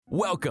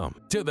Welcome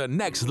to the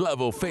Next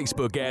Level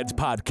Facebook Ads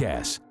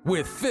Podcast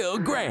with Phil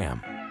Graham.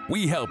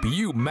 We help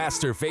you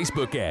master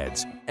Facebook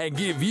ads and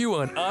give you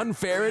an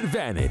unfair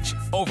advantage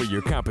over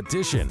your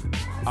competition.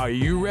 Are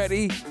you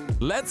ready?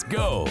 Let's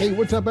go. Hey,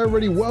 what's up,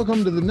 everybody?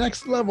 Welcome to the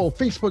Next Level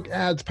Facebook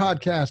Ads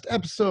Podcast,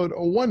 episode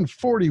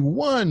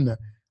 141.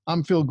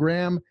 I'm Phil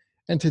Graham,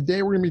 and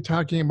today we're going to be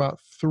talking about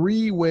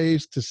 3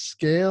 ways to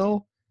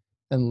scale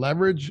and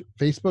leverage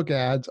Facebook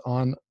ads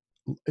on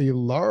a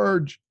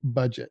large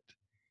budget.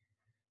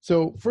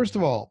 So first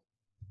of all,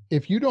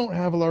 if you don't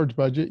have a large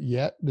budget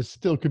yet, this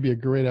still could be a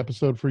great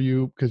episode for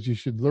you because you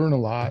should learn a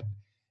lot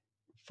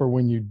for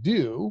when you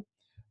do.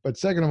 But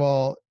second of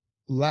all,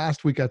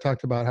 last week I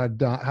talked about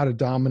how to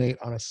dominate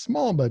on a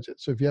small budget.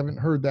 So if you haven't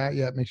heard that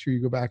yet, make sure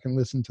you go back and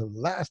listen to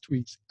last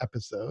week's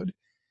episode.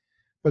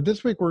 But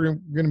this week we're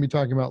going to be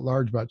talking about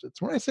large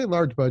budgets. When I say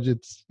large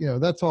budgets,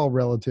 that's all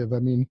relative. I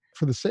mean,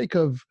 for the sake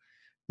of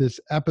this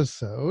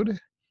episode,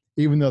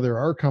 even though there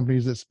are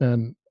companies that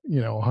spend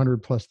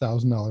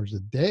 $100,000+ a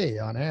day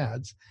on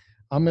ads,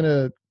 I'm going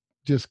to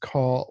just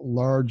call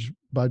large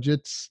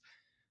budgets,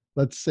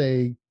 let's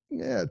say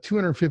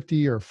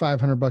 $250 or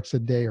 $500 a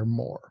day or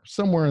more,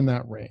 somewhere in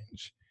that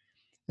range.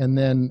 And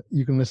then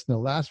you can listen to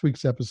last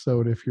week's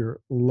episode if you're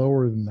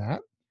lower than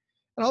that.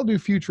 And I'll do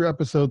future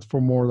episodes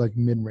for more like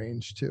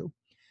mid-range too.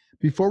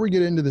 Before we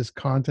get into this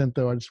content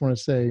though, I just want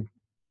to say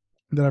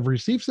that I've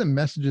received some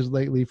messages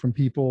lately from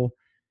people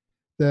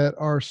that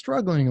are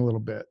struggling a little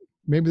bit.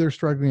 Maybe they're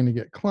struggling to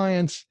get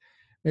clients.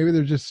 Maybe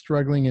they're just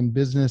struggling in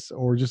business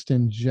or just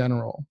in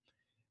general.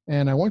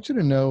 And I want you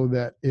to know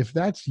that if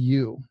that's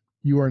you,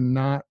 you are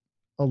not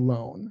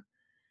alone.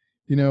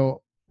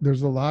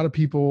 There's a lot of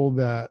people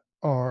that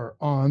are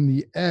on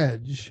the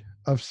edge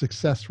of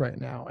success right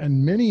now.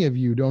 And many of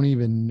you don't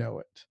even know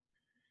it.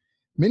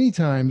 Many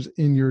times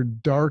in your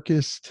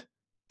darkest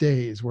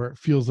days where it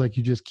feels like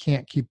you just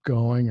can't keep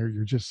going, or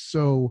you're just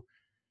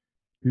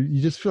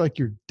you just feel like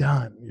you're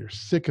done. You're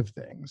sick of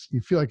things.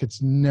 You feel like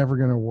it's never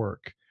going to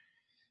work.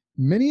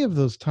 Many of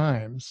those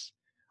times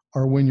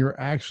are when you're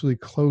actually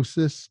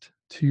closest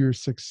to your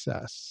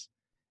success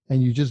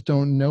and you just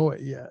don't know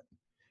it yet.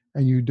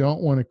 And you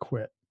don't want to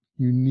quit.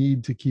 You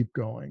need to keep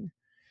going.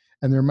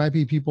 And there might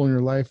be people in your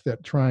life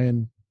that try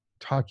and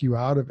talk you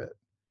out of it.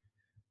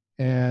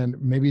 And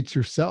maybe it's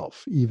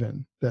yourself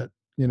even that,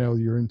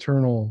 your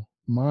internal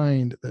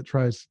mind that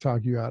tries to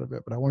talk you out of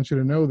it. But I want you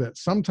to know that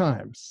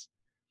sometimes,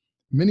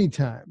 many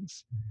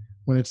times,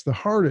 when it's the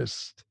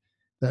hardest,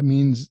 that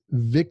means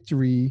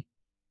victory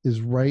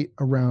is right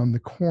around the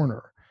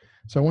corner.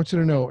 So I want you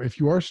to know, if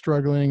you are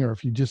struggling or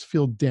if you just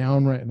feel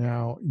down right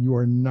now, you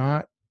are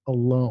not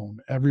alone.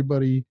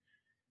 Everybody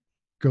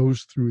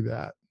goes through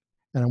that.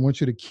 And I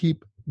want you to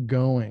keep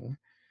going,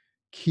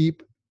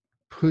 keep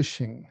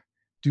pushing.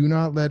 Do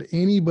not let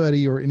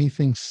anybody or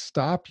anything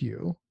stop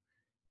you,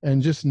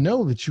 and just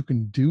know that you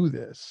can do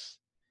this.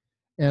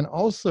 And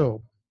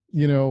also,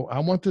 I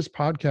want this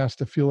podcast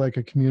to feel like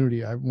a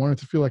community. I want it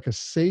to feel like a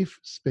safe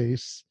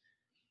space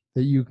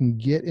that you can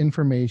get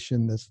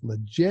information that's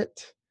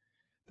legit,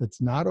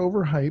 that's not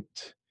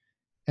overhyped,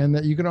 and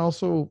that you can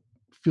also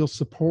feel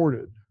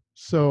supported.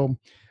 So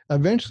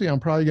eventually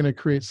I'm probably going to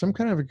create some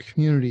kind of a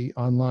community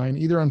online,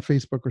 either on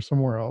Facebook or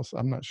somewhere else.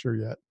 I'm not sure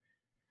yet,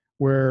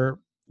 where,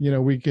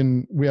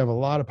 we have a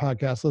lot of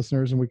podcast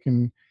listeners and we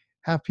can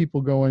have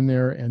people go in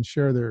there and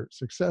share their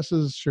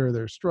successes, share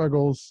their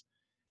struggles,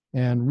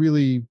 and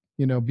really,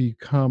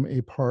 become a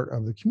part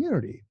of the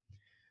community.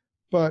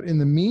 But in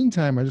the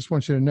meantime, I just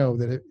want you to know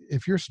that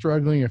if you're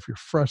struggling, if you're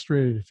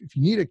frustrated, if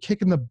you need a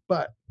kick in the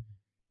butt,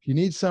 if you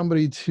need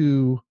somebody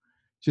to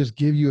just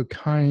give you a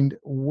kind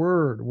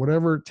word,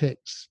 whatever it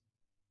takes,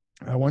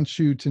 I want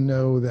you to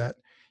know that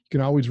you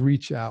can always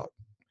reach out.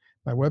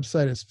 My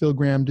website is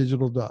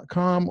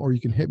philgrahamdigital.com, or you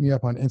can hit me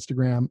up on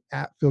Instagram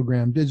at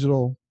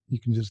philgrahamdigital. You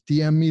can just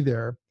DM me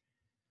there.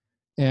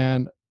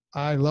 And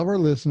I love our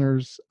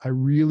listeners. I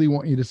really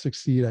want you to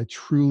succeed. I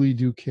truly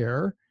do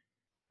care.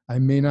 I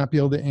may not be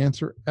able to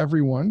answer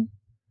everyone,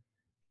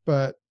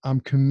 but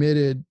I'm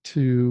committed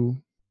to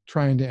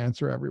trying to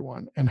answer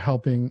everyone and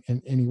helping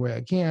in any way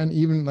I can.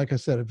 Even, like I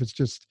said, if it's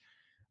just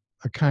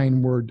a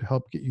kind word to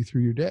help get you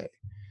through your day.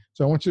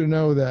 So I want you to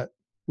know that,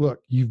 look,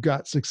 you've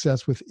got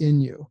success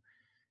within you.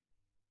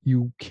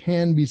 You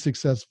can be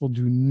successful.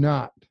 Do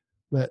not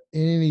let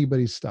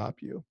anybody stop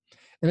you.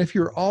 And if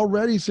you're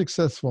already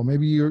successful,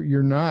 maybe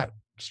you're not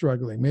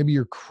struggling, maybe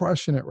you're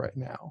crushing it right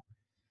now,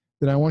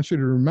 then I want you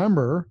to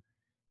remember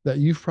that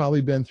you've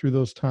probably been through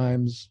those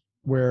times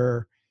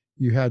where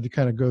you had to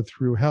kind of go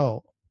through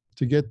hell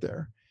to get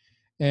there.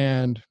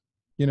 And,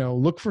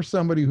 look for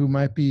somebody who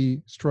might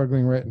be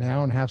struggling right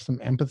now and have some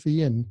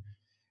empathy and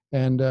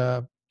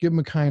give them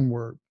a kind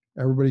word.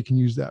 Everybody can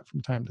use that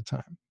from time to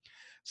time.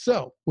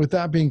 So with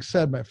that being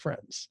said, my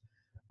friends,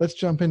 let's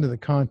jump into the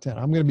content.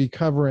 I'm going to be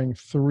covering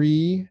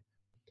 3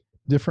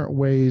 different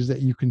ways that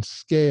you can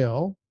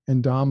scale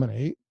and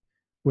dominate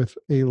with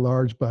a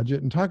large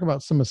budget, and talk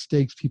about some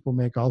mistakes people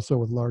make also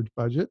with large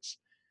budgets.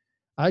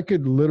 I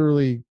could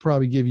literally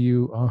probably give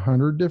you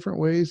 100 different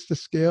ways to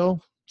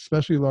scale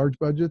especially large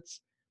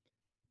budgets.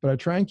 But I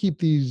try and keep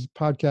these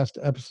podcast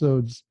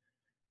episodes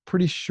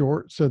pretty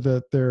short so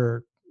that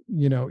they're,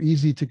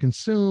 easy to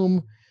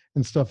consume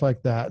and stuff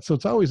like that. So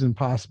it's always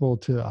impossible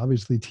to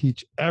obviously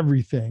teach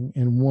everything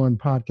in one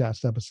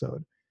podcast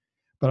episode.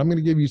 But I'm going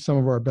to give you some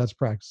of our best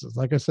practices.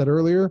 Like I said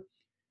earlier,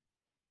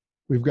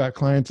 we've got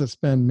clients that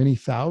spend many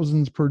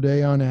thousands per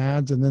day on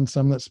ads, and then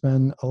some that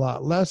spend a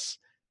lot less.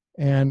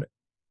 And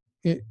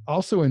it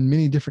also in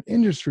many different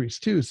industries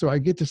too. So I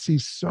get to see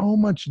so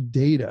much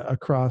data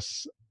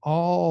across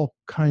all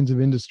kinds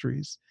of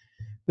industries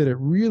that it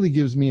really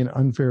gives me an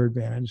unfair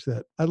advantage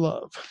that I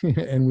love.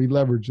 And we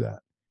leverage that.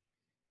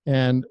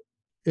 And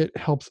it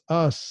helps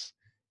us,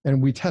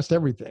 and we test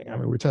everything. I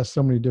mean, we test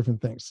so many different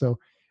things. So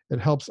it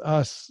helps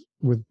us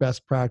with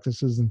best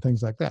practices and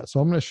things like that. So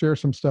I'm going to share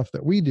some stuff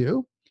that we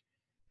do.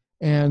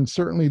 And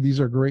certainly these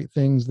are great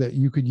things that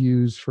you could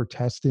use for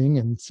testing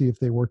and see if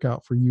they work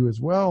out for you as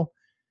well.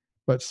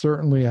 But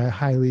certainly I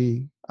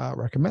highly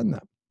recommend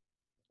them.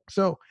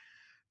 So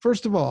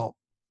first of all,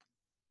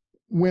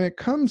 when it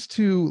comes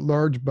to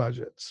large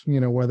budgets,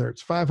 whether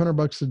it's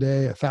 $500 a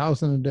day,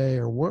 $1,000 a day,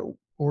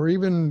 or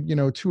even,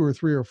 2 or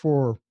 3 or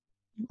 4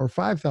 or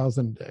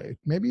 5,000 a day,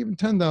 maybe even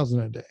 10,000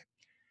 a day.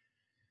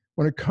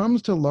 When it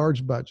comes to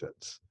large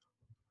budgets,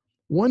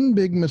 one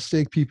big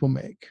mistake people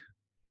make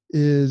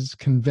is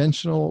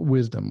conventional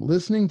wisdom,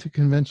 listening to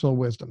conventional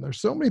wisdom.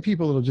 There's so many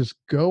people that'll just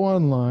go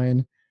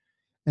online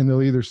and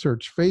they'll either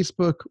search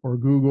Facebook or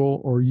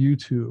Google or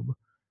YouTube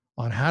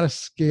on how to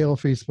scale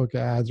Facebook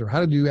ads or how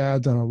to do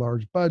ads on a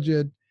large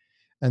budget.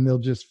 And they'll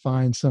just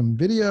find some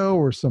video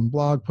or some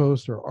blog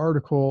post or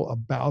article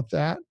about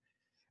that.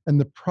 And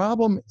the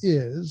problem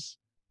is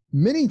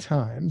many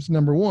times,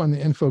 number one,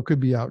 the info could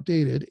be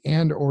outdated,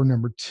 and or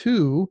number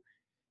two,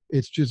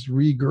 it's just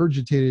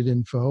regurgitated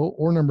info,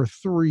 or number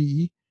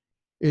three,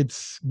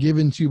 it's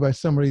given to you by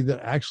somebody that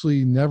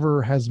actually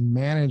never has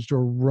managed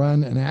or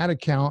run an ad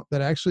account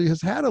that actually has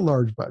had a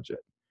large budget.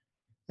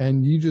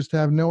 And you just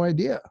have no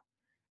idea.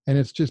 And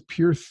it's just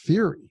pure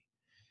theory.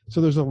 So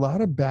there's a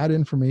lot of bad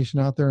information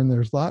out there, and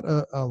there's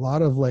a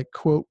lot of like,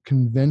 quote,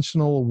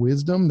 conventional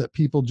wisdom that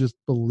people just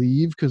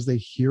believe because they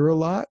hear a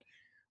lot,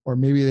 or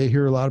maybe they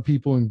hear a lot of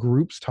people in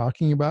groups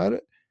talking about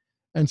it.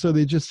 And so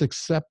they just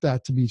accept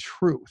that to be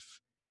truth.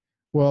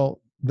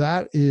 Well,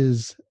 that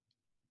is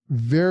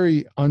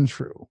very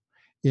untrue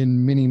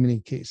in many, many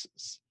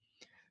cases.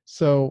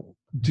 So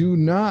do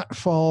not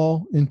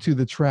fall into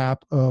the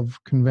trap of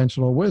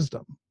conventional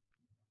wisdom.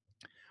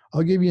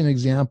 I'll give you an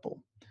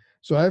example.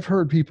 So I've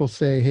heard people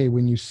say, hey,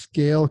 when you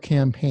scale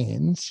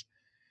campaigns,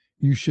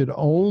 you should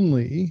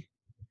only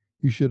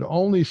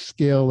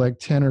scale like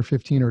 10 or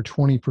 15 or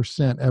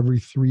 20%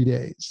 every 3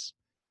 days.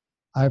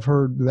 I've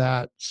heard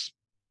that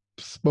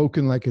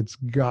spoken like it's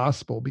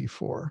gospel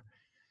before.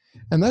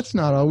 And that's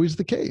not always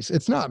the case.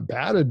 It's not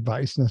bad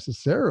advice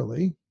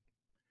necessarily,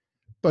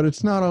 but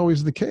it's not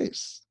always the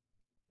case.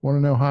 Want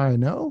to know how I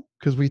know?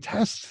 Because we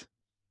test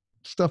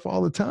stuff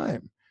all the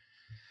time.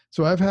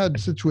 So I've had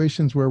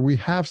situations where we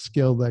have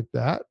scaled like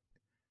that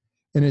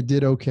and it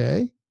did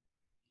okay.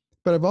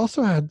 But I've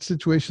also had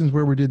situations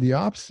where we did the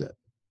opposite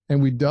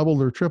and we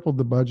doubled or tripled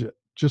the budget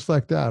just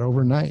like that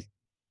overnight.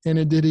 And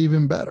it did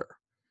even better,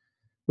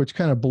 which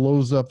kind of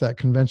blows up that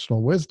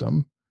conventional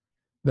wisdom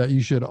that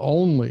you should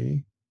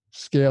only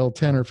scale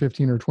 10 or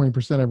 15 or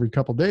 20% every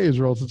couple of days,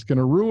 or else it's going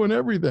to ruin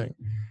everything.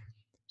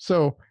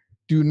 So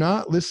do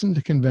not listen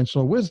to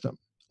conventional wisdom.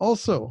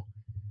 Also,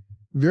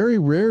 very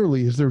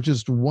rarely is there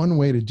just one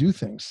way to do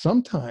things.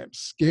 Sometimes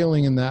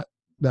scaling in that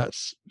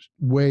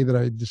way that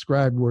I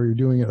described, where you're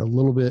doing it a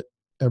little bit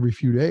every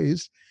few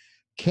days,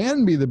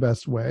 can be the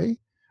best way.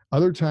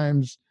 Other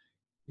times,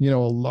 a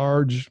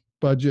large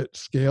budget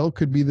scale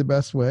could be the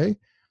best way.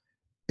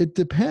 It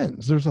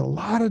depends. There's a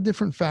lot of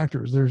different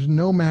factors. There's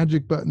no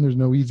magic button. There's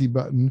no easy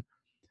button.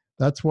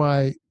 That's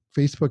why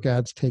Facebook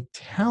ads take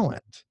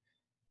talent.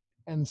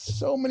 And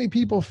so many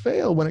people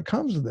fail when it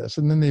comes to this.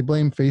 And then they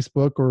blame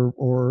Facebook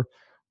or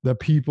the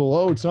people.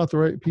 Oh, it's not the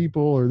right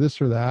people, or this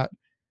or that.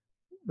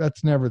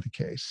 That's never the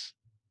case.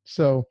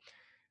 So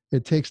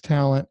it takes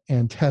talent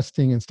and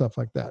testing and stuff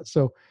like that.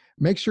 So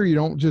make sure you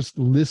don't just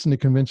listen to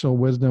conventional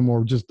wisdom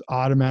or just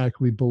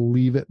automatically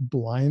believe it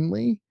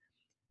blindly,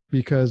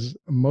 because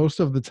most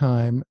of the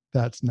time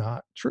that's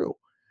not true.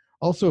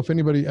 Also, if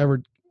anybody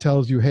ever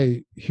tells you,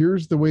 hey,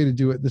 here's the way to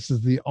do it, this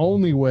is the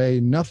only way,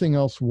 nothing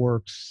else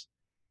works,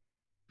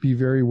 be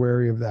very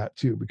wary of that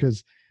too,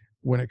 because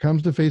when it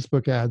comes to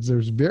Facebook ads,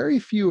 there's very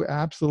few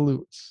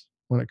absolutes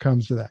when it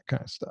comes to that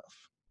kind of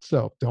stuff.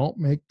 So don't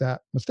make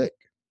that mistake.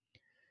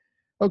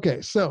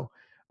 Okay, so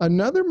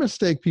another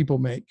mistake people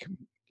make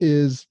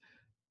is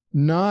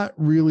not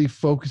really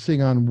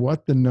focusing on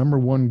what the number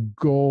one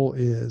goal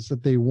is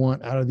that they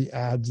want out of the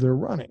ads they're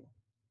running.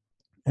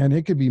 And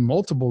it could be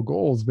multiple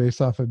goals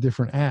based off of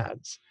different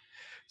ads.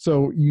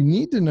 So you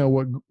need to know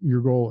what your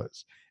goal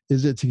is.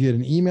 Is it to get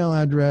an email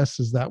address?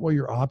 Is that what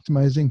you're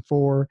optimizing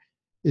for?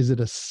 Is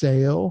it a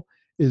sale?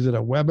 Is it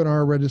a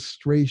webinar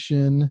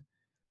registration?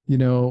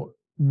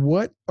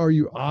 what are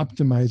you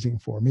optimizing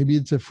for? Maybe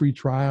it's a free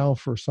trial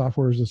for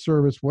software as a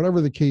service,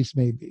 whatever the case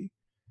may be.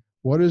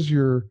 What is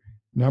your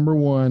number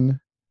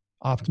one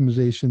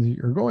optimization that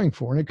you're going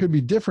for? And it could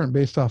be different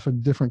based off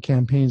of different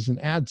campaigns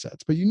and ad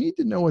sets, but you need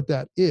to know what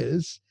that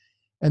is.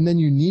 And then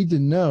you need to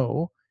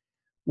know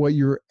what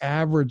your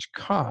average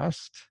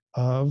cost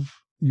of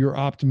your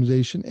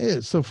optimization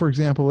is. So for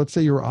example, let's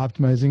say you're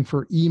optimizing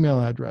for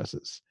email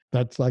addresses.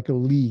 That's like a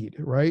lead,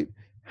 right?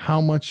 How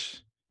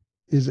much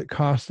is it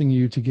costing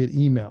you to get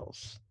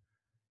emails?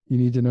 You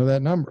need to know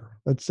that number.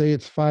 Let's say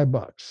it's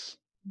 $5.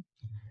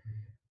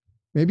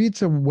 Maybe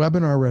it's a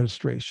webinar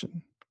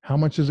registration. How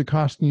much is it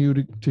costing you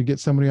to get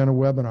somebody on a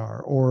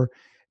webinar? Or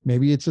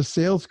maybe it's a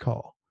sales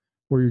call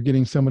where you're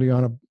getting somebody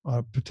on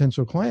a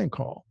potential client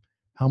call.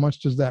 How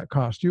much does that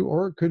cost you?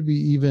 Or it could be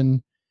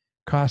even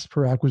cost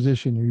per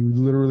acquisition. You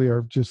literally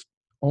are just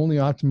only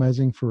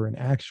optimizing for an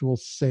actual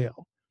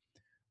sale.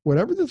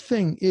 Whatever the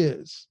thing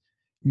is,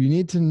 you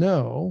need to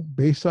know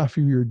based off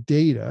of your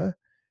data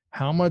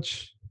how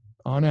much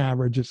on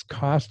average it's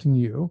costing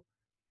you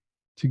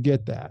to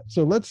get that.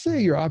 So let's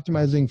say you're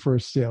optimizing for a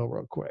sale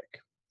real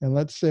quick. And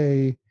let's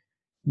say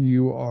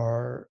you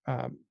are,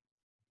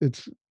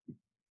 it's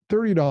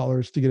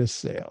 $30 to get a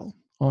sale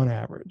on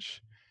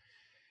average.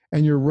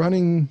 And you're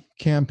running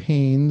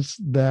campaigns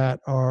that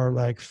are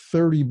like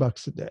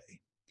 $30 a day.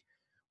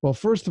 Well,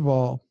 first of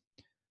all,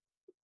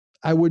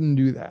 I wouldn't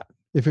do that.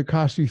 If it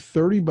costs you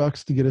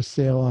 $30 to get a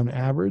sale on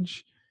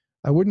average,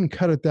 I wouldn't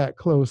cut it that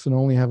close and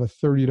only have a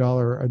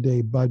 $30 a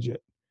day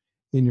budget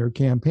in your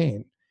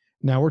campaign.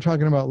 Now we're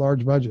talking about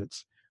large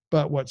budgets,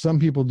 but what some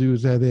people do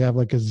is that they have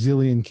like a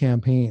zillion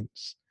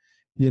campaigns,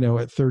 at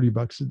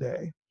 $30 a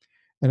day.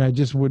 And I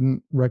just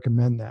wouldn't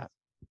recommend that.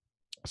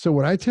 So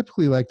what I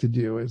typically like to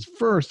do is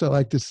first, I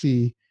like to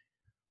see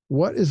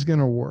what is going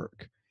to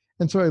work.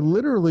 And so I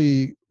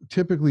literally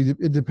typically,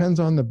 it depends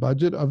on the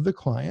budget of the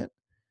client,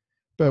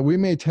 but we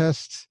may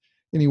test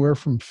anywhere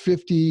from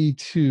 $50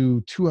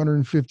 to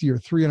 $250 or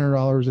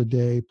 $300 a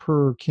day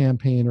per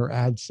campaign or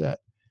ad set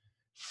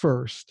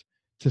first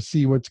to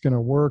see what's going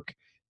to work,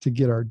 to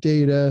get our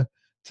data,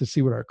 to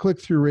see what our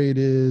click-through rate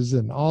is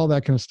and all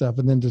that kind of stuff,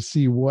 and then to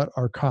see what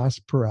our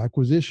cost per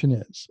acquisition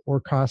is or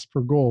cost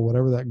per goal,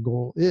 whatever that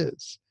goal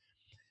is.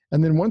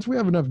 And then once we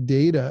have enough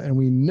data and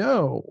we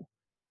know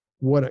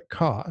what it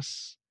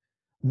costs,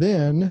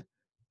 then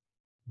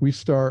we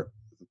start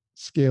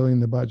scaling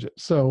the budget.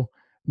 So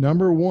the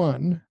number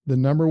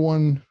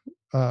one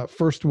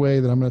first way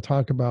that I'm going to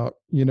talk about,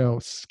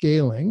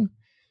 scaling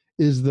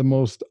is the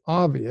most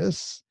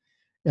obvious,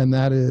 and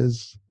that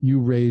is you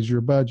raise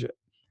your budget.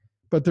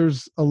 But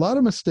there's a lot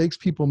of mistakes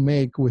people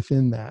make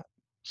within that.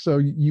 So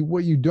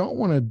what you don't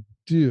want to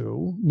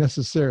do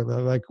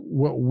necessarily, like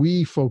what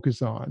we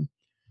focus on,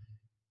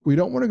 we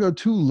don't want to go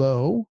too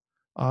low,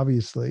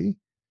 obviously,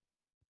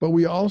 but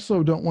we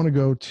also don't want to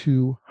go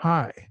too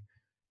high.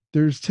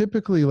 There's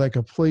typically like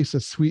a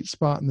sweet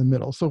spot in the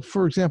middle. So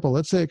for example,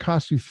 let's say it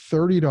costs you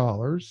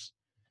 $30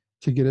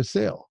 to get a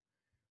sale.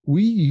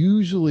 We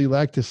usually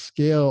like to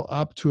scale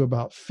up to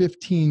about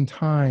 15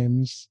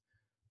 times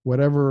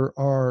whatever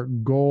our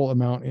goal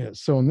amount is.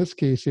 So in this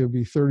case, it would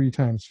be 30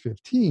 times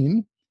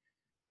 15.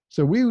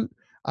 So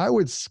I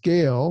would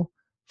scale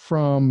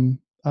from,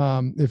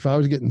 if I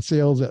was getting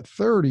sales at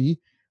 30,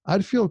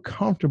 I'd feel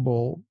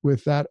comfortable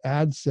with that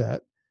ad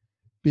set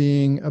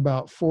being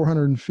about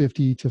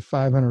 $450 to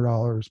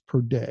 $500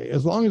 per day.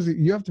 As long as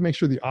you have to make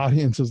sure the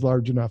audience is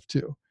large enough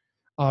too,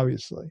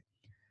 obviously.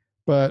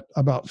 But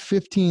about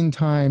 15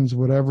 times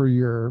whatever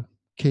your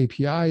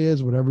KPI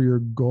is, whatever your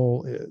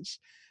goal is.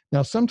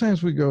 Now,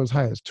 sometimes we go as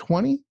high as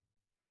 20,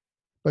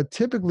 but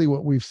typically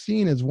what we've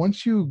seen is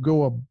once you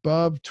go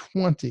above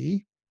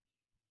 20,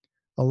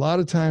 a lot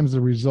of times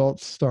the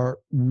results start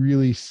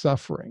really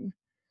suffering.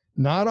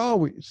 Not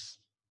always.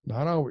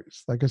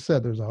 Like I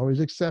said, there's always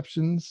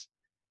exceptions.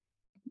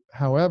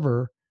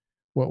 However,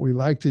 what we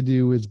like to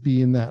do is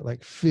be in that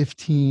like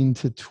 15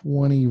 to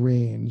 20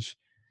 range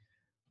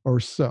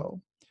or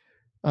so.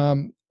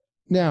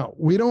 Now,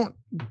 we don't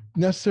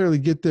necessarily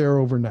get there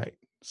overnight.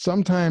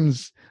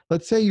 Sometimes,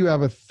 let's say you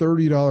have a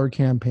 $30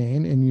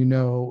 campaign and you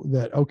know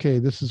that, okay,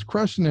 this is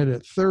crushing it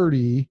at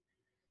 30.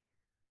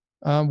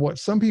 What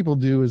some people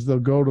do is they'll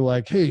go to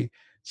like, hey,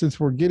 since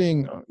we're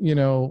getting,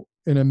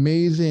 an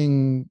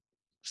amazing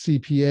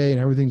CPA and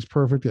everything's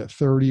perfect at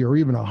 30 or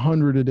even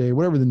 100 a day,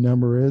 whatever the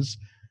number is,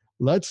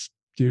 let's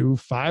do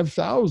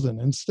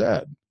 5,000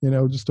 instead,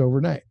 just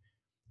overnight.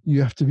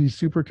 You have to be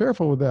super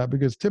careful with that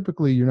because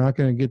typically you're not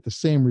going to get the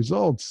same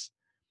results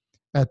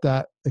at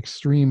that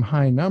extreme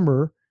high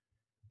number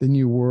than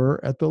you were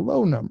at the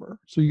low number.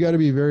 So you got to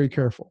be very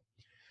careful.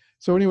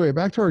 So anyway,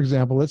 back to our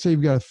example. Let's say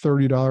you've got a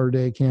 $30 a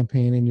day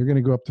campaign and you're going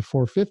to go up to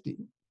 $450.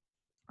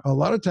 A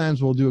lot of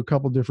times we'll do a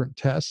couple different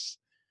tests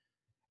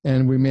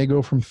and we may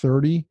go from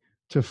 30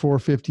 to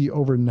 $450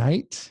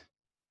 overnight.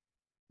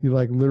 You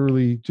like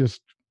literally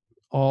just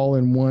all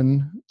in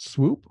one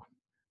swoop,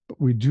 but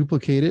we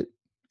duplicate it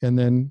and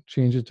then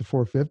change it to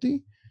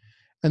 $450.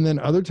 And then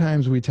other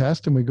times we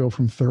test and we go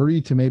from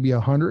 30 to maybe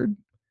 100.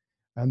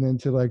 and then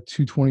to like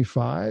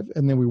 225.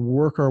 And then we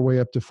work our way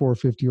up to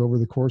 450 over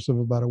the course of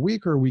about a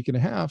week or a week and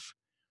a half.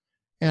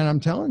 And I'm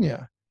telling you,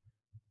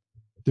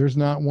 there's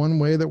not one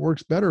way that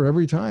works better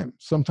every time.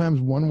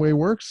 Sometimes one way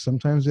works,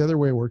 sometimes the other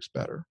way works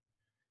better.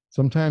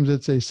 Sometimes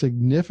it's a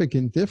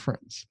significant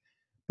difference,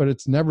 but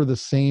it's never the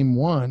same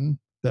one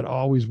that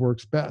always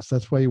works best.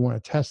 That's why you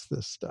want to test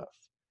this stuff.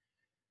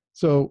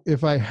 So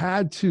if I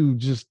had to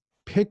just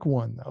pick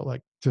one though,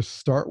 like to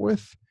start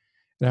with,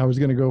 and I was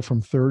going to go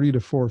from 30 to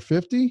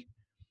 450,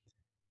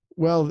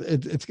 well,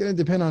 it's going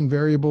to depend on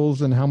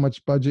variables and how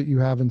much budget you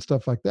have and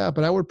stuff like that.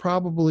 But I would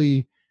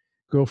probably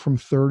go from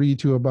 30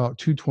 to about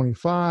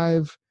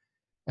 225,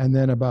 and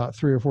then about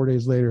 3 or 4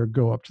 days later,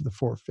 go up to the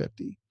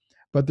 450.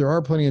 But there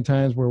are plenty of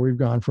times where we've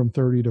gone from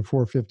 30 to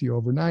 450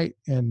 overnight,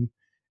 and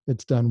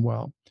it's done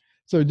well.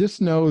 So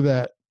just know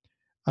that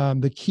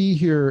the key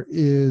here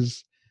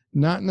is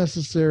not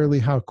necessarily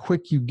how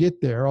quick you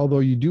get there, although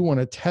you do want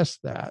to test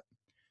that.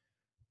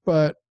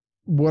 But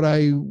what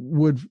I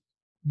would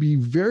be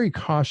very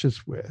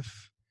cautious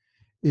with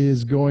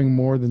is going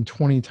more than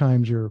 20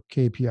 times your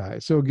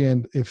KPI. So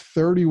again, if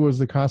 30 was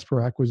the cost per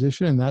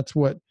acquisition, and that's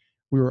what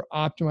we were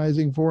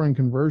optimizing for in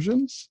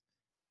conversions,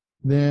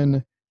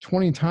 then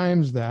 20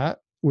 times that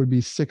would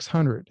be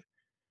 600.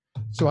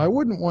 So I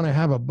wouldn't want to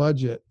have a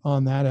budget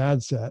on that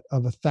ad set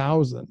of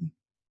 1,000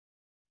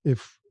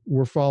 if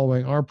we're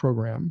following our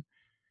program,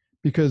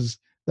 because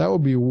that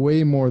would be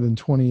way more than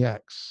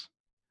 20x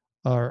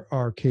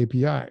our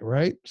KPI,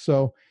 right?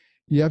 So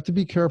you have to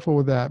be careful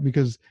with that,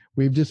 because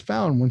we've just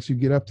found once you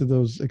get up to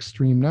those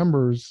extreme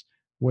numbers,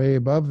 way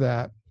above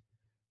that,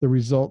 the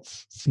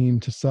results seem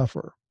to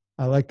suffer.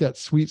 I like that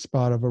sweet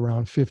spot of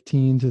around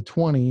 15 to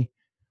 20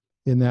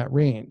 in that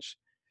range.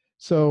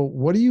 So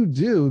what do you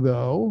do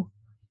though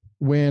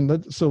when,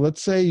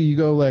 let's say you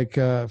go like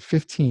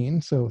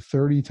 15, so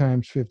 30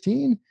 times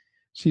 15.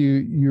 So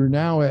you're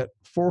now at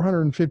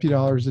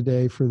 $450 a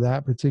day for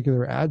that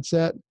particular ad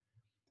set.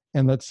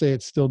 And let's say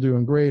it's still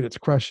doing great, it's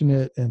crushing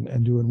it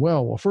and doing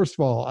well. Well, first of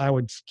all, I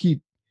would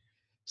keep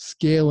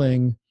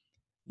scaling,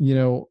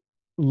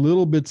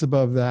 little bits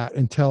above that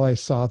until I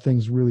saw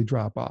things really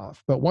drop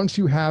off. But once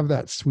you have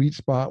that sweet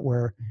spot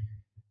where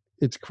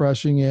it's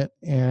crushing it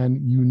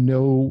and you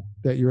know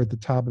that you're at the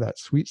top of that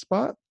sweet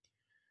spot,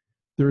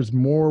 there's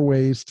more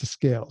ways to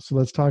scale. So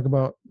let's talk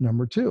about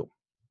number 2.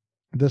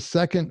 The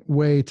second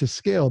way to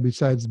scale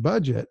besides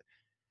budget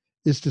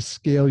is to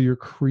scale your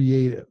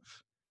creative.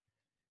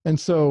 And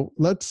so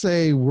let's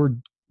say we're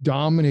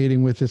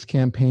dominating with this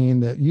campaign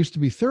that used to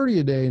be 30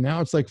 a day.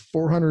 Now it's like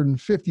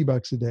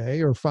 $450 a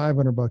day or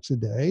 $500 a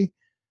day.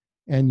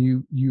 And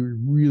you're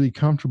really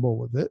comfortable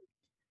with it.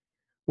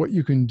 What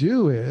you can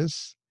do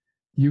is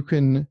you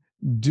can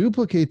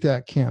duplicate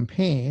that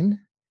campaign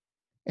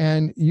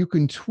and you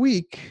can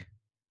tweak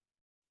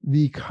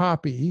the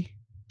copy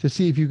to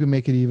see if you can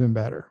make it even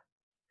better.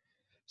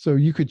 So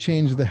you could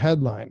change the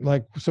headline.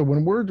 So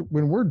when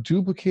we're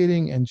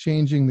duplicating and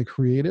changing the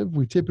creative,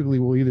 we typically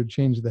will either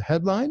change the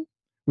headline.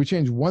 We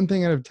change one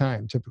thing at a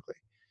time, typically.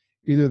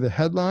 Either the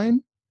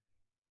headline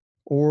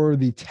or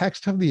the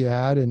text of the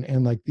ad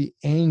and like the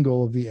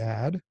angle of the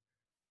ad,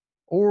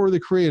 or the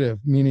creative,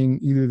 meaning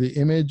either the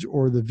image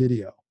or the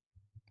video.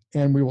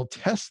 And we will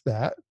test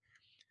that,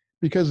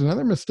 because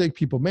another mistake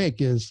people make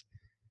is,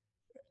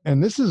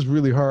 and this is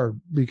really hard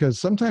because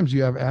sometimes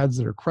you have ads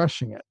that are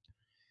crushing it,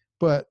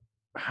 but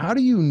how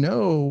do you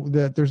know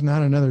that there's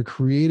not another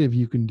creative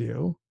you can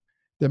do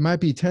that might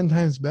be 10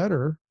 times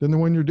better than the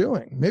one you're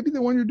doing? Maybe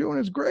the one you're doing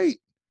is great,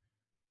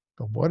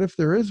 but what if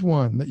there is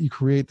one that you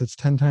create that's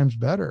 10 times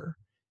better?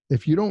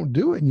 If you don't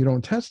do it and you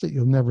don't test it,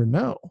 you'll never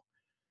know.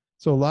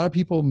 So a lot of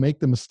people make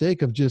the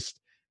mistake of just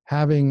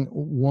having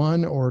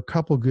one or a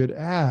couple good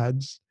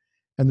ads,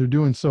 and they're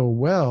doing so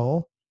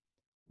well,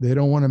 they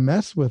don't want to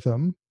mess with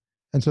them,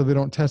 and so they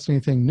don't test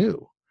anything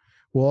new.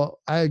 Well,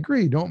 I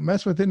agree. Don't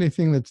mess with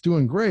anything that's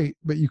doing great,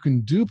 but you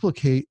can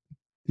duplicate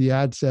the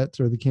ad sets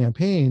or the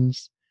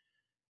campaigns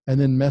and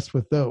then mess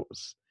with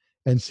those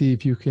and see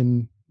if you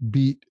can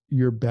beat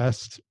your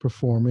best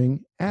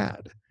performing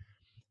ad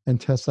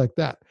and test like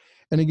that.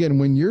 And again,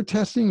 when you're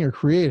testing your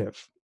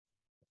creative,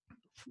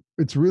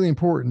 it's really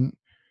important.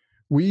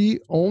 We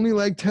only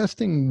like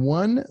testing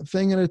one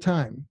thing at a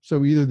time.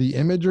 So either the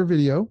image or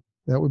video,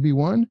 that would be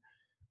one,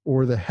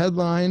 or the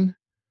headline,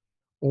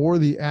 or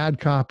the ad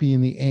copy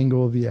and the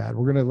angle of the ad.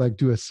 We're going to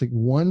do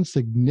one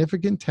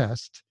significant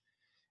test,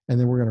 and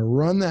then we're going to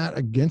run that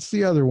against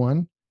the other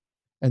one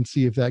and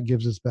see if that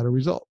gives us better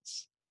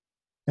results.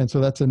 And so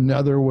that's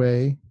another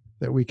way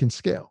that we can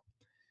scale.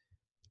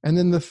 And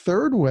then the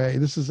third way,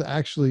 this is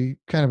actually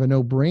kind of a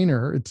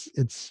no-brainer.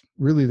 It's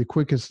really the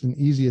quickest and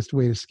easiest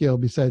way to scale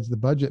besides the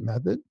budget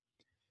method,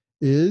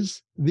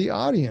 is the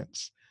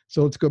audience.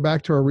 So let's go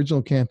back to our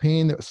original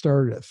campaign that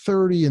started at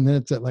 30, and then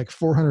it's at like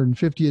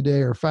 450 a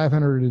day or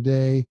 500 a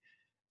day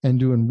and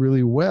doing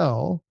really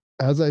well.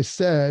 As I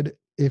said,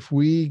 if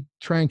we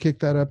try and kick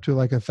that up to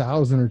like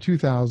 1,000 or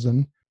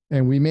 2,000,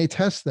 and we may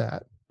test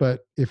that,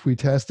 but if we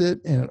test it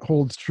and it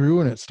holds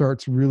true and it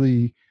starts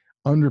really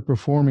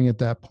underperforming at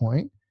that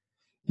point,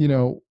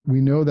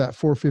 we know that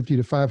 450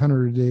 to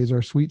 500 a day is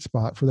our sweet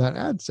spot for that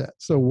ad set.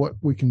 So what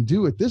we can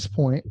do at this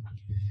point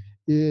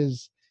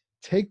is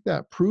take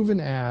that proven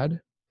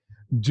ad,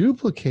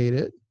 duplicate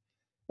it,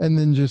 and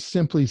then just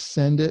simply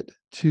send it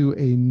to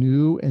a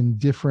new and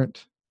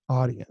different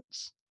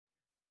audience.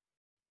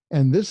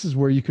 And this is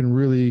where you can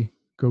really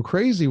go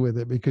crazy with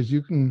it, because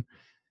you can,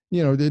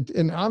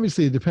 and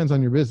obviously it depends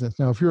on your business.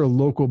 Now, if you're a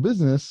local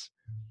business,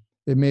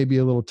 it may be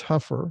a little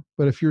tougher,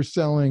 but if you're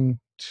selling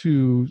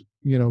to,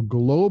 a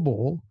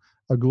global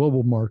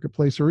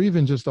marketplace, or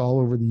even just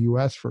all over the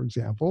US, for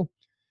example,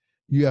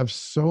 you have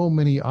so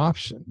many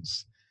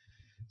options.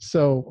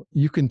 So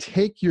you can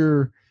take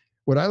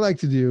what I like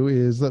to do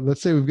is,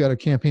 let's say we've got a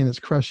campaign that's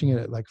crushing it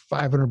at like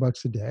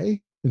 $500 a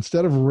day.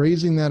 Instead of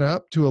raising that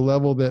up to a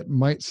level that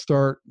might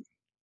start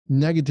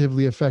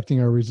negatively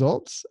affecting our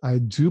results, I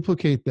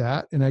duplicate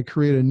that and I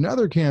create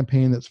another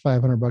campaign that's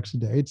 $500 a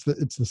day. It's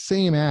the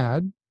same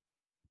ad,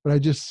 but I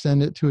just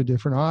send it to a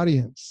different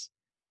audience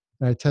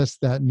and I test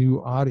that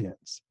new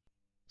audience.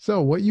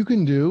 So what you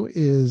can do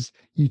is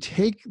you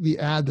take the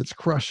ad that's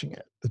crushing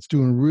it, that's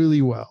doing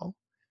really well,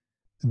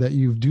 that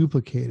you've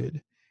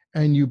duplicated,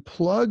 and you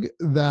plug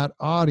that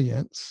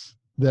audience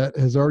that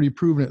has already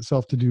proven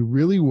itself to do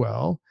really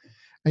well,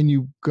 and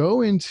you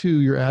go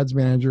into your ads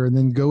manager and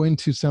then go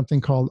into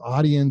something called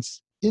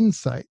Audience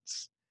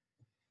Insights.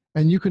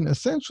 And you can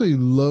essentially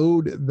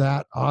load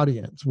that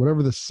audience,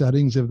 whatever the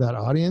settings of that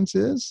audience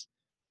is,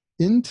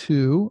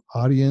 into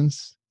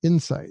Audience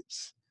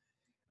Insights.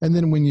 And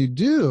then when you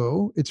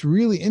do, it's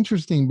really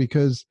interesting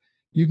because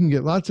you can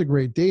get lots of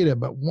great data,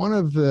 but one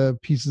of the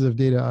pieces of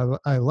data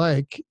I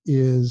like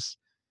is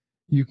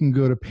you can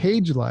go to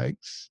page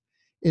likes,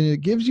 and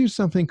it gives you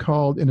something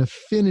called an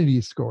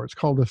affinity score. It's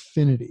called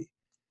affinity.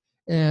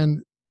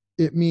 And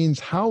it means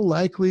how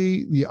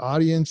likely the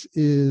audience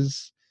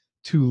is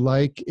to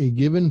like a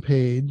given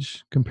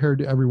page compared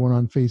to everyone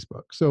on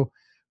Facebook. So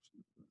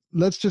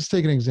let's just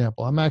take an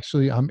example.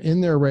 I'm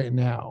in there right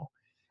now.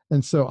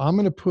 And so I'm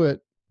going to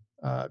put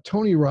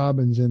Tony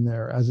Robbins in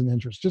there as an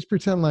interest. Just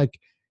pretend like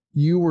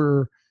you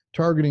were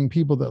targeting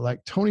people that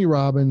like Tony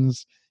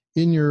Robbins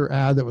in your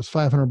ad that was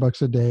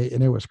 $500 a day,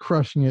 and it was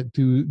crushing it,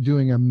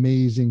 doing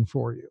amazing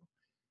for you.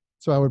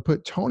 So I would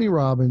put Tony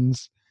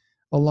Robbins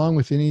along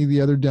with any of the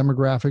other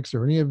demographics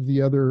or any of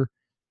the other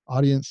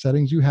audience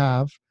settings you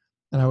have,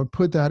 and I would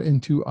put that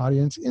into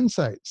Audience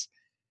Insights.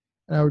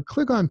 And I would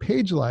click on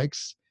page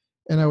likes,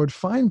 and I would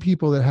find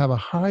people that have a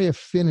high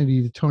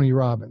affinity to Tony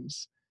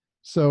Robbins.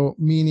 So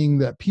meaning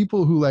that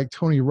people who like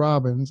Tony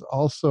Robbins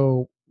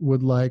also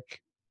would like,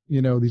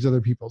 these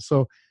other people.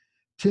 So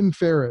Tim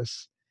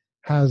Ferriss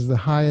has the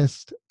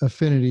highest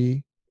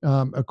affinity,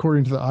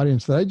 according to the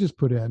audience that I just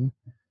put in,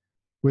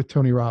 with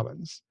Tony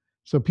Robbins.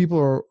 So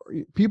people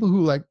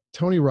who like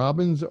Tony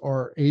Robbins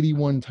are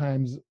 81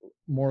 times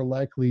more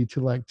likely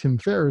to like Tim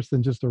Ferriss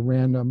than just a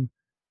random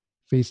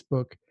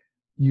Facebook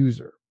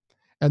user.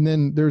 And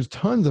then there's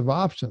tons of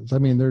options. I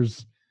mean,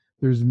 there's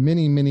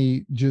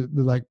many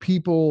like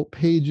people,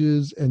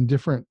 pages, and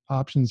different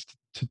options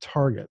to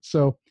target.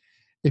 So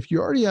if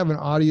you already have an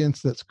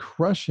audience that's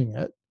crushing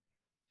it,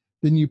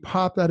 then you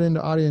pop that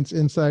into Audience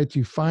Insights.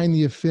 You find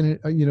the affinity,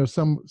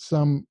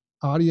 some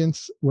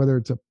audience, whether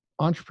it's an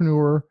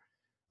entrepreneur,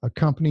 a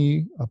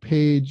company, a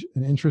page,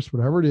 an interest,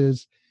 whatever it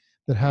is,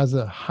 that has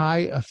a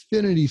high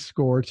affinity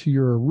score to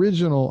your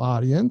original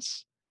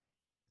audience,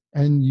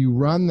 and you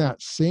run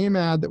that same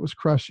ad that was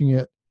crushing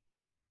it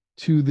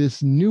to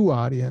this new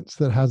audience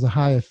that has a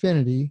high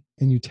affinity,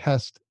 and you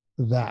test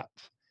that.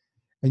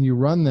 And you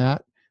run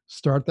that,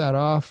 start that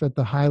off at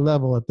the high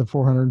level at the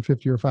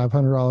 $450 or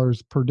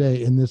 $500 per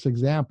day in this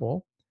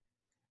example.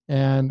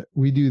 And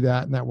we do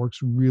that, and that works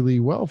really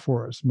well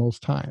for us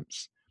most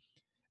times.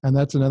 And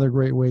that's another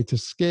great way to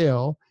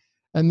scale.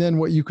 And then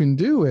what you can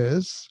do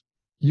is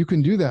you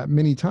can do that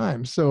many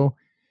times. So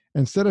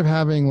instead of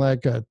having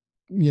like a,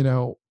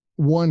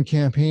 one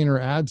campaign or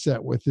ad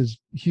set with this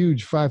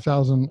huge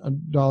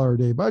 $5,000 a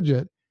day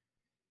budget,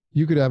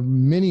 you could have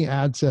many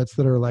ad sets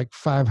that are like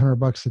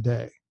 $500 a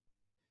day.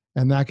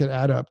 And that could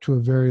add up to a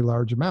very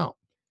large amount.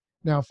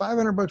 Now,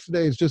 $500 a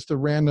day is just a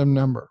random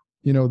number.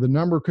 The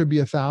number could be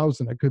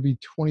 1,000, it could be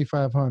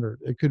 2,500,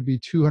 it could be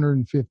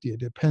 250. It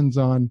depends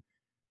on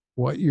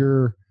what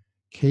your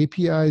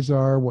KPIs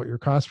are, what your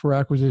cost per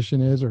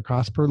acquisition is, or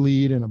cost per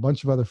lead, and a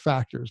bunch of other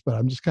factors. But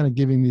I'm just kind of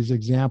giving these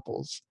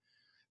examples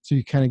so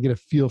you kind of get a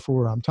feel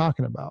for what I'm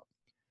talking about.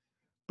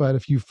 But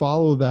if you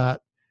follow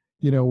that,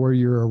 where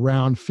you're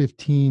around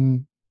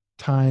 15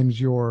 times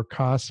your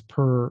cost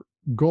per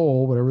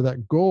goal, whatever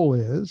that goal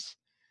is,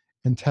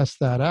 and test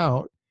that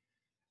out,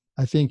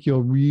 I think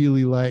you'll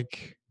really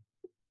like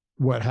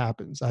what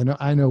happens.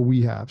 I know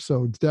we have.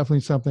 So it's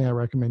definitely something I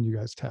recommend you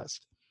guys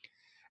test.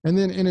 And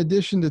then in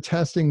addition to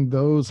testing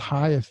those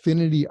high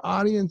affinity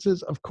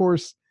audiences, of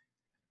course,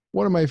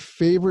 one of my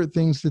favorite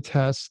things to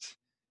test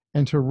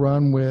and to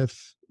run with,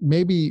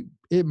 maybe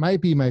it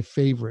might be my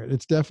favorite,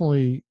 it's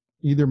definitely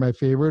either my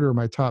favorite or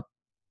my top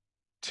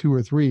 2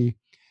 or 3,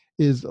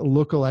 is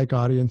lookalike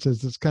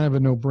audiences. It's kind of a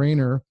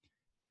no-brainer,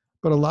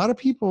 but a lot of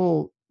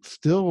people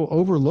still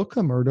overlook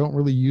them or don't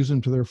really use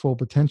them to their full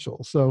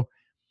potential. So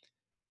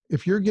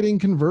if you're getting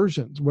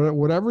conversions,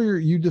 whatever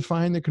you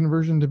define the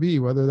conversion to be,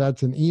 whether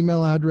that's an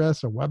email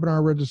address, a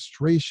webinar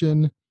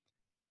registration,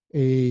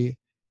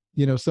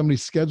 somebody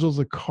schedules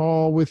a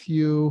call with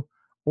you,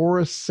 or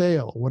a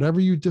sale, whatever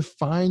you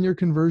define your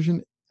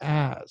conversion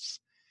as,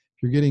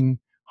 if you're getting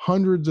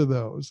hundreds of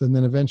those, and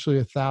then eventually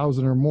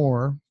 1,000 or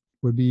more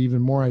would be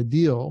even more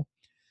ideal,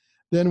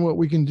 then what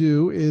we can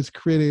do is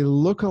create a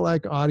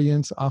lookalike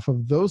audience off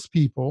of those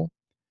people,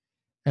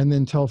 and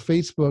then tell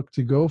Facebook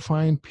to go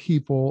find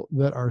people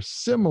that are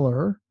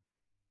similar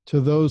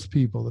to those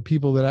people, the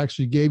people that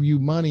actually gave you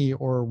money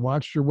or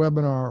watched your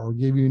webinar or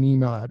gave you an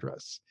email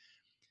address.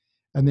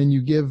 And then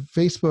you give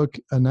Facebook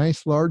a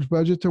nice large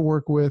budget to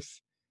work with.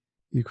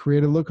 You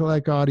create a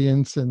lookalike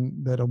audience, and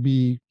that'll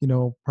be,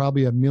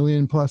 probably 1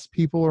 million plus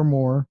people or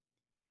more.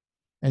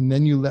 And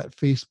then you let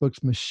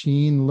Facebook's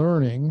machine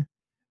learning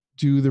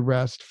do the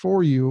rest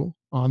for you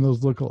on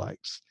those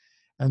lookalikes.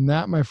 And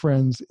that, my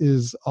friends,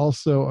 is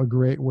also a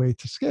great way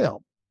to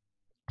scale.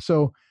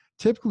 So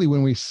typically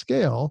when we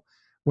scale,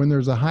 when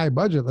there's a high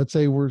budget, let's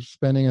say we're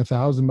spending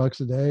 $1,000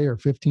 a day or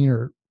 15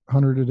 or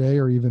 100 a day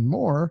or even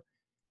more,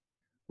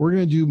 we're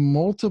going to do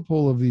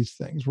multiple of these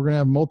things. We're going to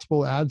have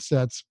multiple ad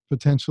sets,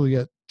 potentially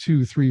at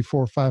 $200, $300,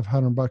 $400,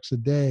 $500 a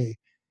day.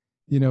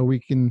 We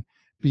can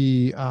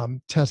be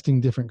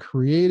testing different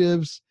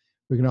creatives.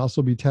 We can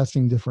also be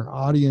testing different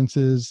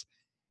audiences.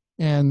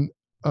 And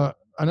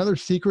another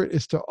secret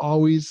is to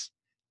always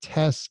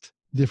test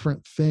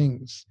different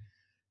things.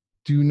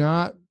 Do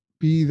not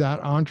be that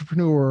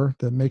entrepreneur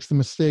that makes the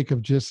mistake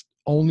of just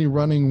only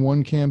running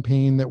one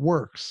campaign that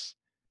works,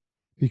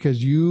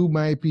 because you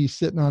might be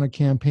sitting on a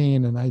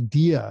campaign, an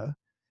idea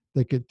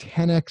that could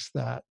 10x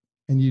that,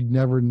 and you'd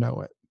never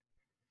know it.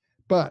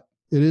 But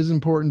it is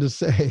important to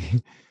say,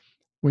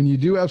 when you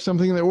do have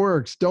something that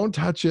works, don't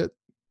touch it.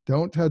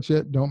 Don't touch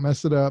it. Don't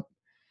mess it up.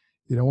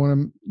 You don't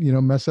want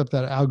to, mess up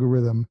that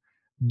algorithm.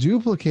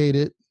 Duplicate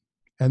it,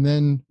 and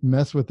then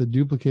mess with the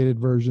duplicated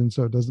version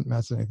so it doesn't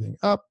mess anything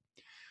up.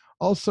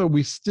 Also,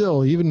 we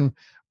still, even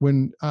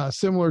when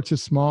similar to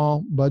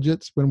small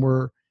budgets, when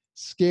we're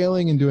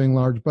scaling and doing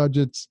large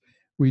budgets,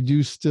 we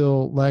do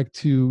still like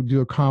to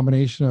do a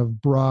combination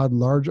of broad,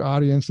 large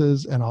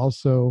audiences and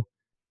also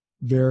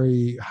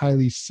very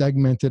highly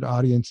segmented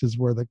audiences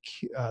where the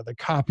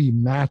copy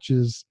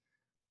matches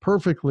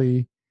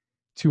perfectly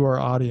to our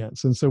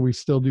audience. And so we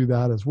still do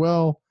that as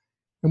well.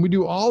 And we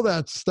do all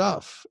that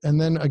stuff. And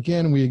then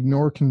again, we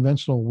ignore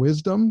conventional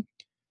wisdom.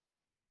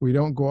 We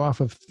don't go off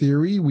of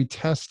theory. We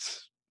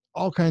test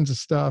all kinds of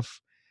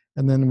stuff.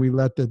 And then we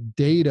let the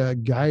data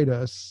guide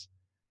us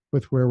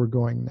with where we're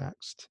going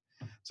next.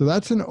 So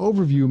that's an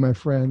overview, my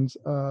friends,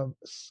 of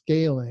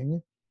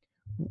scaling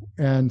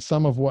and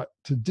some of what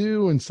to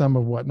do and some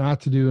of what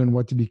not to do and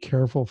what to be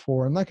careful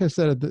for. And like I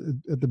said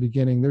at the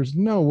beginning, there's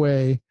no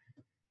way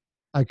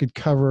I could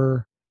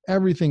cover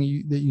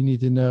everything that you need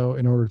to know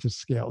in order to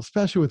scale,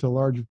 especially with a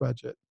large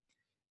budget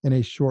in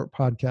a short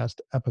podcast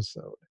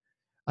episode.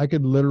 I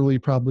could literally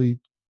probably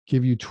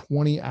give you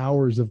 20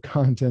 hours of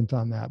content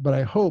on that, but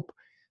I hope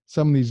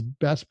some of these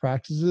best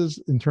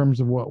practices in terms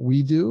of what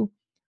we do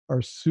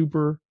are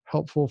super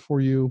helpful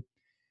for you.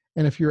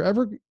 And if you're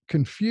ever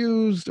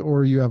confused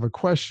or you have a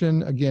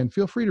question, again,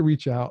 feel free to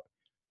reach out.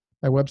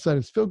 My website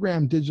is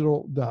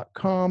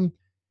philgrahamdigital.com,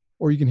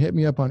 or you can hit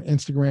me up on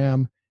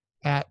Instagram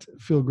at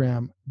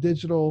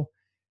philgrahamdigital.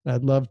 And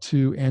I'd love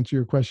to answer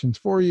your questions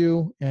for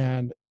you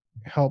and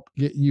help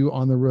get you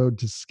on the road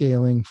to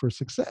scaling for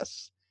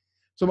success.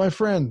 So my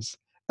friends,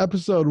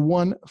 episode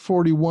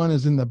 141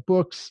 is in the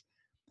books.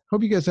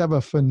 Hope you guys have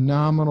a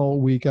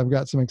phenomenal week. I've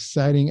got some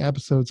exciting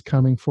episodes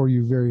coming for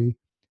you very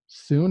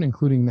soon,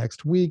 including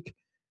next week.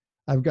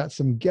 I've got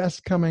some guests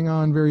coming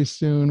on very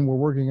soon. We're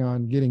working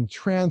on getting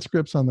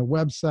transcripts on the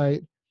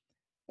website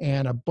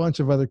and a bunch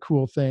of other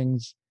cool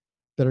things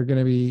that are going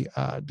to be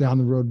down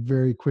the road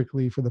very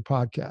quickly for the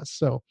podcast.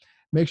 So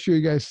make sure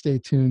you guys stay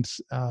tuned.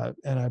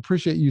 And I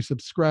appreciate you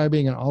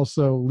subscribing and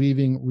also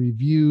leaving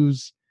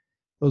reviews.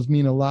 Those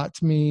mean a lot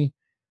to me.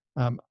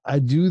 I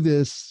do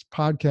this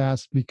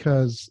podcast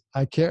because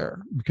I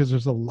care, because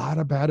there's a lot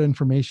of bad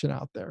information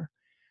out there.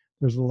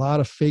 There's a lot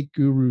of fake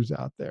gurus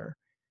out there.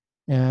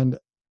 And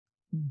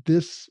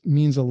this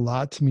means a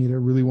lot to me to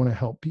really want to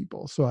help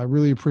people. So I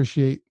really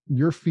appreciate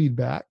your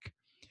feedback.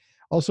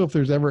 Also, if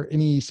there's ever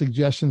any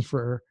suggestions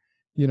for,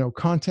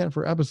 content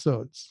for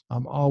episodes,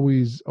 I'm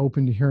always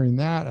open to hearing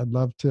that. I'd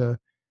love to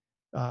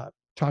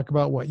talk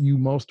about what you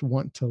most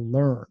want to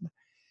learn.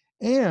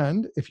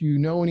 And if you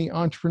know any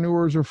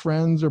entrepreneurs or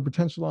friends or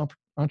potential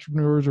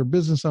entrepreneurs or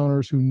business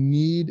owners who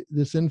need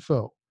this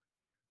info,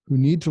 who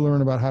need to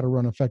learn about how to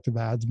run effective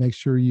ads, make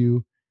sure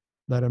you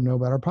let them know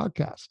about our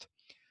podcast.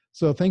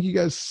 So thank you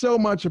guys so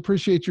much.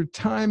 Appreciate your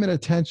time and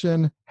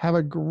attention. Have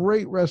a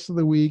great rest of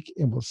the week,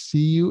 and we'll see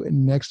you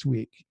next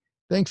week.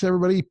 Thanks,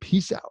 everybody.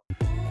 Peace out.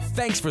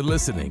 Thanks for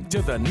listening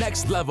to the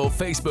Next Level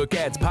Facebook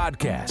Ads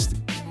Podcast.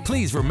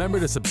 Please remember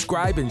to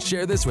subscribe and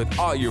share this with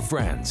all your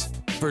friends.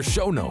 For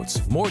show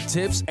notes, more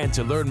tips, and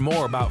to learn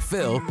more about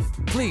Phil,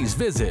 please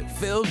visit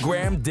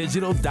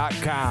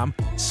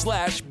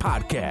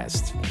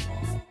philgrahamdigital.com/podcast.